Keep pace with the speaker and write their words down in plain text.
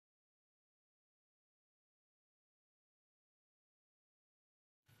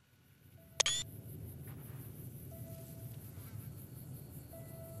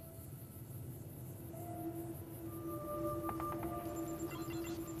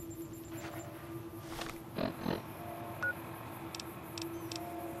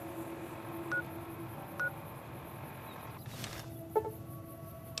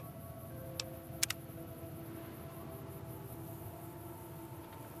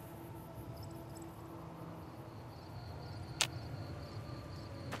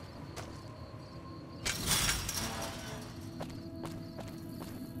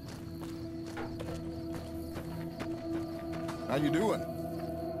How you doing?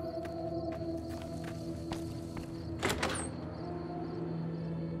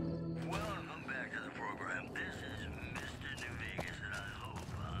 Welcome back to the program. This is Mr. New Vegas, and I hope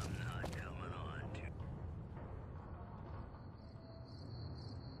I'm not coming on too...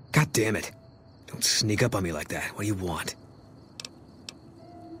 God damn it. Don't sneak up on me like that. What do you want?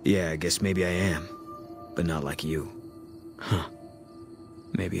 Yeah, I guess maybe I am. But not like you. Huh.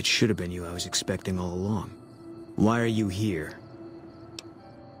 Maybe it should have been you I was expecting all along. Why are you here?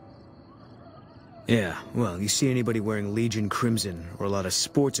 Yeah, well, you see anybody wearing Legion Crimson or a lot of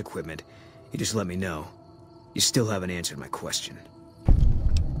sports equipment, you just let me know. You still haven't answered my question.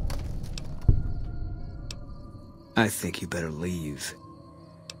 I think you better leave.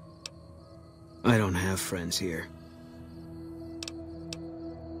 I don't have friends here.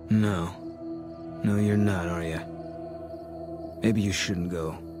 No. No, you're not, are you? Maybe you shouldn't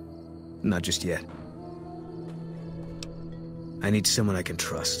go. Not just yet. I need someone I can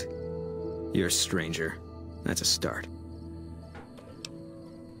trust. You're a stranger. That's a start.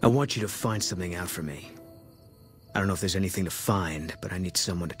 I want you to find something out for me. I don't know if there's anything to find, but I need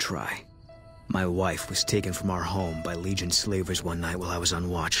someone to try. My wife was taken from our home by Legion slavers one night while I was on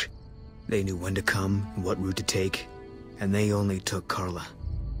watch. They knew when to come and what route to take, and they only took Carla.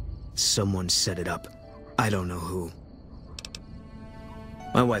 Someone set it up. I don't know who.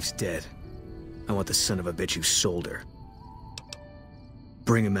 My wife's dead. I want the son of a bitch who sold her.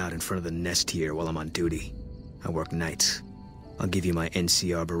 Bring him out in front of the nest here while I'm on duty. I work nights. I'll give you my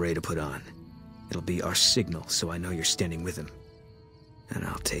NCR beret to put on. It'll be our signal, so I know you're standing with him. And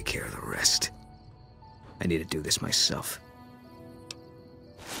I'll take care of the rest. I need to do this myself.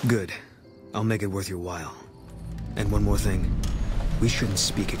 Good. I'll make it worth your while. And one more thing. We shouldn't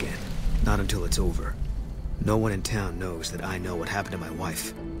speak again. Not until it's over. No one in town knows that I know what happened to my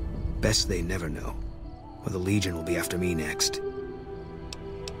wife. Best they never know. Or the Legion will be after me next.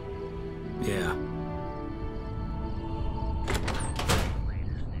 Yeah.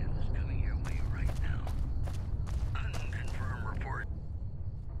 Latest news coming your way right now. Unconfirmed report.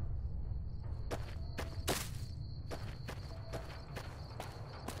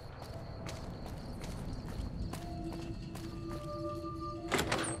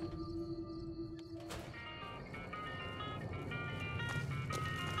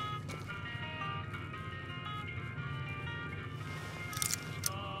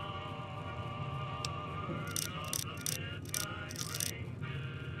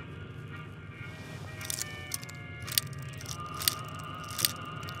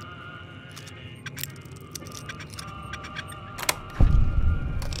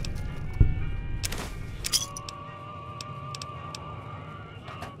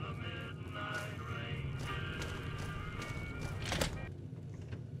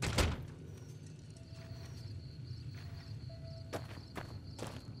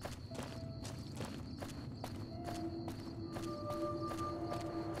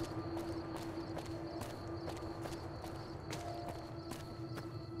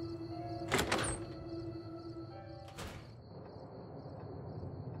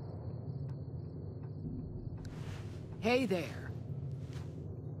 Hey there.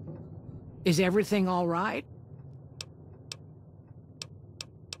 Is everything all right?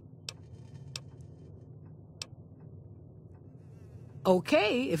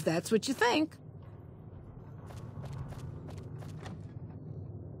 Okay, if that's what you think.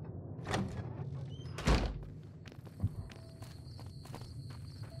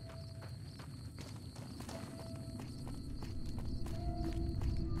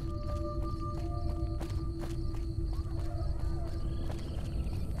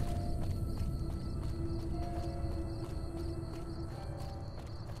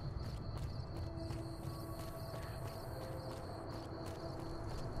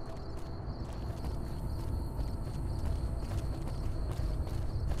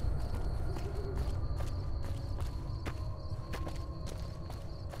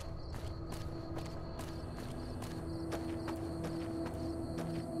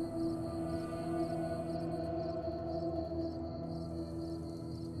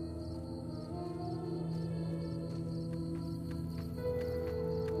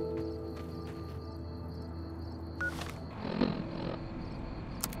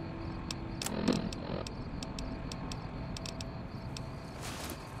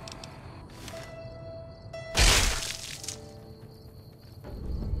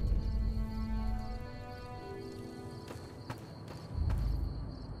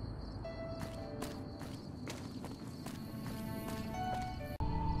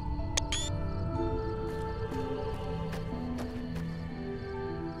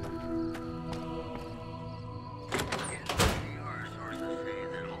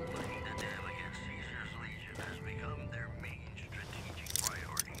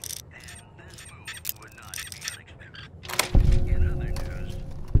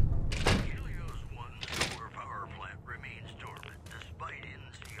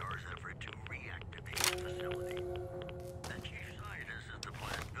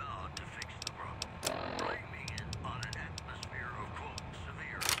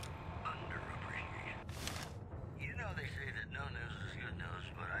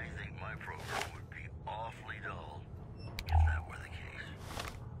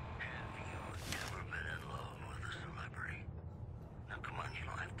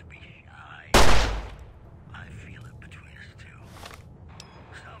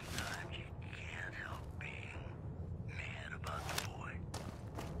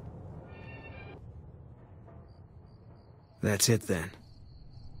 That's it then.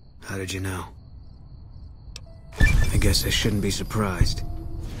 How did you know? I guess I shouldn't be surprised.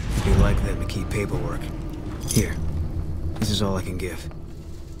 It'd be like them to keep paperwork. Here. This is all I can give.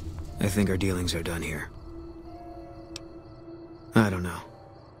 I think our dealings are done here. I don't know.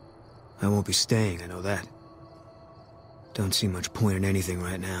 I won't be staying, I know that. Don't see much point in anything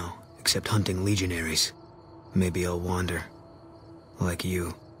right now, except hunting legionaries. Maybe I'll wander. Like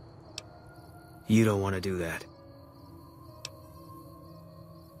you. You don't want to do that.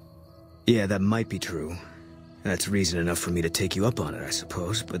 Yeah, that might be true. That's reason enough for me to take you up on it, I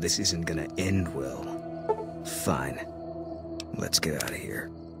suppose, but this isn't gonna end well. Fine. Let's get out of here.